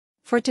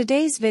For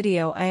today's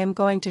video I am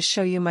going to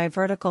show you my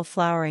vertical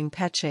flowering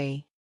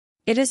Pechay.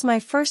 It is my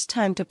first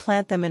time to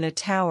plant them in a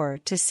tower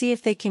to see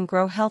if they can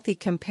grow healthy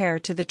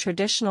compared to the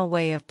traditional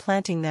way of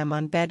planting them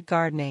on bed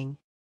gardening.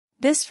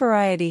 This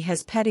variety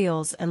has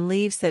petioles and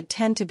leaves that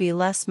tend to be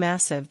less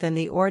massive than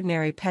the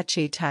ordinary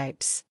Pechay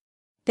types.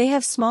 They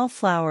have small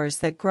flowers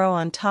that grow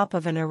on top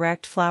of an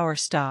erect flower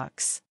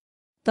stalks.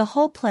 The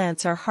whole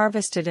plants are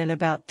harvested in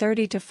about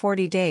 30 to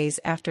 40 days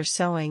after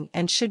sowing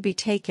and should be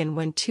taken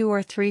when 2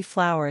 or 3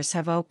 flowers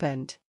have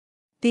opened.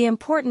 The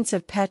importance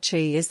of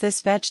Pechay is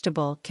this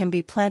vegetable can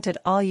be planted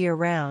all year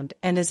round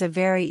and is a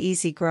very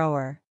easy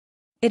grower.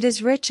 It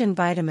is rich in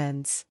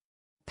vitamins.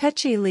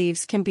 Pechay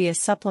leaves can be a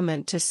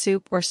supplement to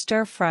soup or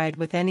stir-fried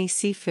with any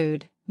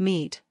seafood,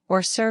 meat,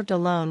 or served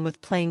alone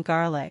with plain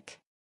garlic.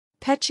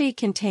 Pechay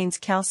contains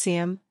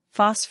calcium,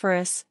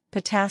 phosphorus,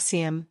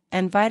 potassium,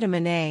 and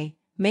vitamin A,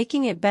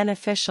 making it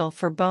beneficial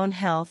for bone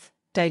health,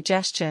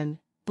 digestion,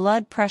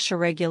 blood pressure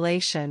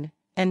regulation,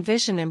 and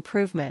vision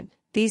improvement.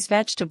 These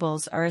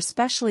vegetables are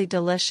especially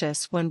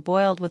delicious when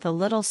boiled with a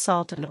little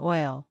salt and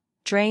oil,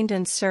 drained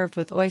and served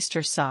with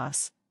oyster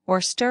sauce,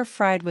 or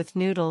stir-fried with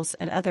noodles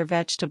and other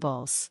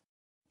vegetables.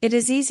 It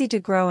is easy to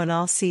grow in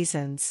all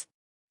seasons.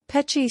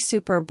 Pechay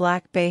Super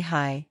Black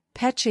Pechay.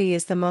 Pechay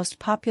is the most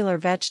popular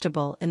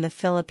vegetable in the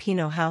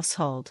Filipino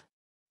household.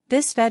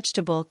 This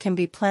vegetable can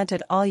be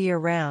planted all year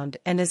round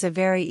and is a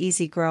very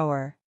easy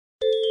grower.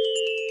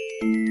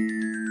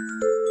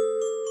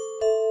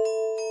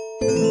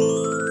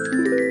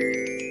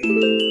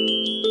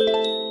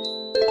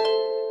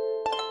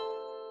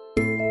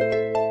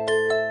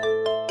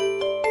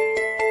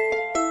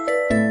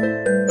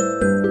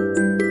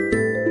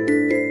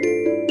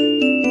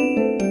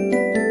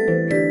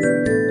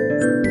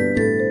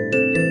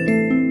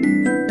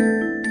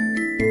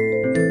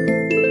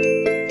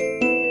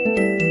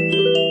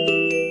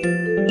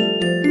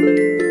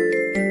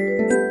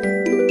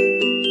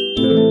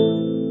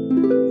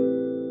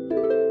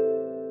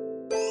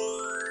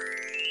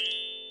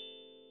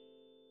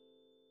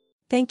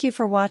 Thank you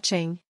for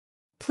watching.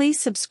 Please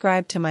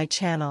subscribe to my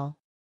channel.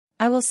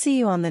 I will see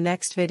you on the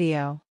next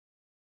video.